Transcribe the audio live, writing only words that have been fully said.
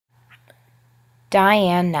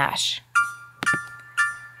Diane Nash.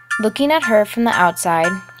 Looking at her from the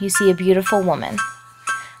outside, you see a beautiful woman.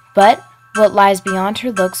 But what lies beyond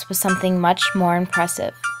her looks was something much more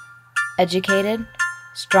impressive. Educated,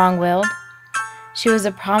 strong-willed, she was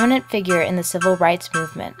a prominent figure in the civil rights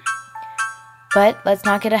movement. But let's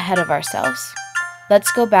not get ahead of ourselves.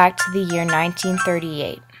 Let's go back to the year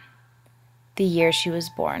 1938, the year she was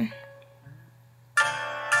born.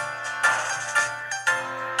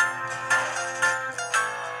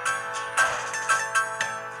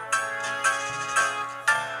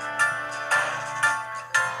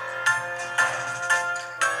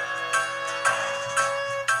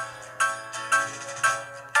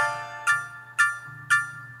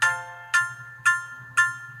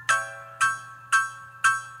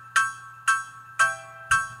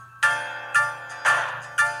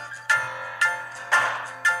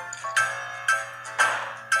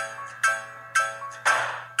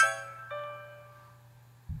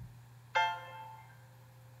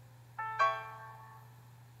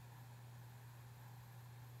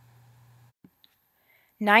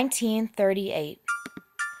 (1938)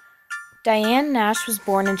 Diane Nash was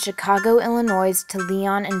born in Chicago, Illinois, to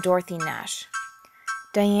Leon and Dorothy Nash.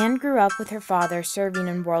 Diane grew up with her father serving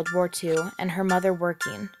in World War II and her mother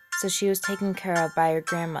working, so she was taken care of by her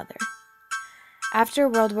grandmother. After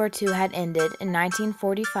World War II had ended in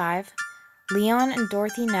 1945, Leon and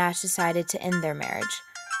Dorothy Nash decided to end their marriage.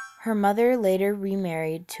 Her mother later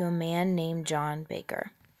remarried to a man named John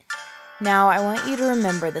Baker. Now, I want you to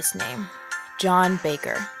remember this name, John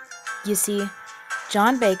Baker. You see,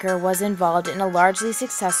 John Baker was involved in a largely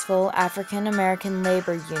successful African-American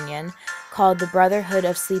labor union called the Brotherhood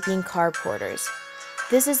of Sleeping Car Porters.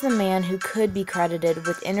 This is the man who could be credited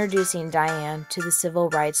with introducing Diane to the civil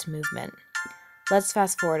rights movement. Let's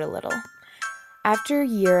fast forward a little. After a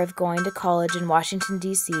year of going to college in Washington,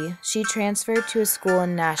 D.C., she transferred to a school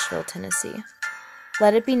in Nashville, Tennessee.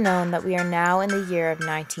 Let it be known that we are now in the year of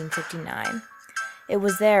 1959. It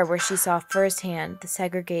was there where she saw firsthand the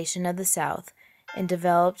segregation of the South and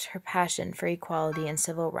developed her passion for equality and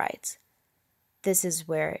civil rights. This is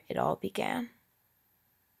where it all began.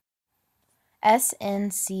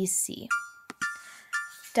 SNCC.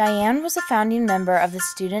 Diane was a founding member of the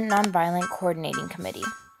Student Nonviolent Coordinating Committee,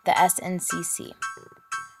 the SNCC.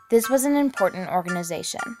 This was an important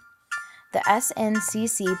organization. The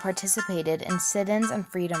SNCC participated in sit-ins and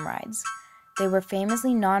freedom rides. They were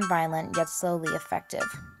famously nonviolent yet slowly effective.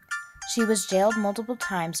 She was jailed multiple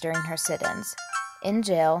times during her sit-ins. In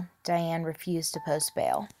jail, Diane refused to post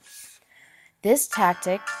bail. This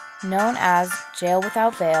tactic, known as jail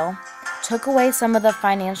without bail, took away some of the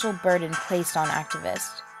financial burden placed on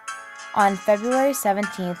activists. On February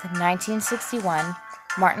 17, 1961,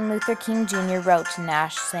 Martin Luther King Jr. wrote to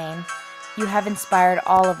Nash saying, "You have inspired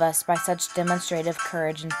all of us by such demonstrative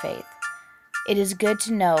courage and faith. It is good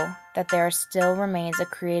to know that there still remains a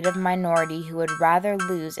creative minority who would rather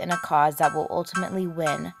lose in a cause that will ultimately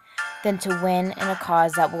win than to win in a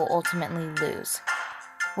cause that will ultimately lose."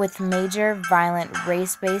 With major violent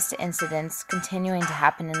race-based incidents continuing to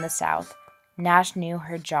happen in the South, Nash knew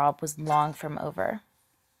her job was long from over.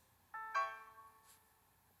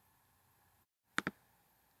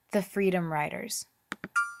 The Freedom Riders.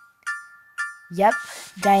 Yep,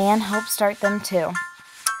 Diane helped start them too.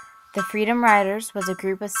 The Freedom Riders was a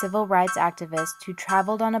group of civil rights activists who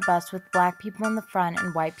traveled on a bus with black people in the front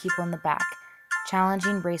and white people in the back,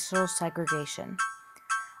 challenging racial segregation.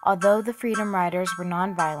 Although the Freedom Riders were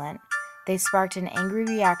nonviolent, they sparked an angry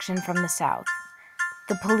reaction from the South.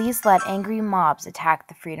 The police let angry mobs attack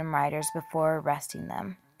the Freedom Riders before arresting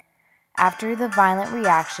them. After the violent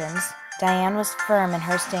reactions, Diane was firm in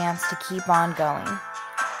her stance to keep on going.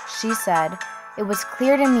 She said, "It was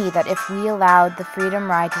clear to me that if we allowed the Freedom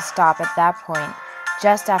Ride to stop at that point,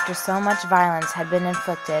 just after so much violence had been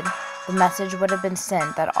inflicted, the message would have been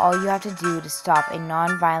sent that all you have to do to stop a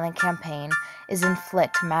nonviolent campaign is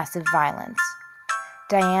inflict massive violence."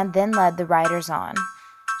 Diane then led the riders on.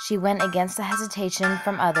 She went against the hesitation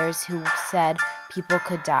from others who said people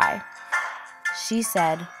could die. She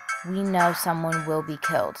said, "We know someone will be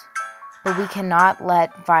killed, but we cannot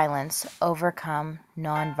let violence overcome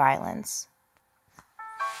nonviolence."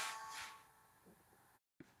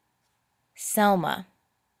 Selma.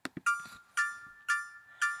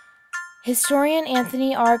 Historian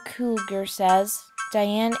Anthony R. Kruger says,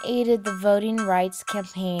 Diane aided the voting rights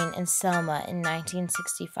campaign in Selma in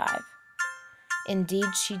 1965.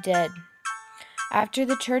 Indeed, she did. After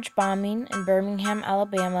the church bombing in Birmingham,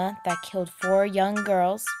 Alabama that killed 4 young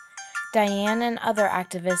girls, Diane and other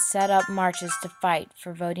activists set up marches to fight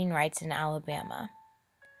for voting rights in Alabama.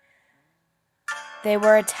 They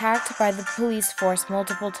were attacked by the police force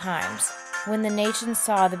multiple times. When the nation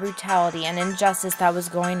saw the brutality and injustice that was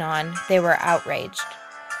going on, they were outraged.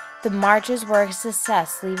 The marches were a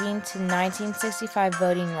success, leading to 1965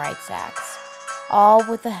 Voting Rights Acts, all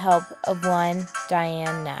with the help of one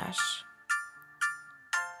Diane Nash.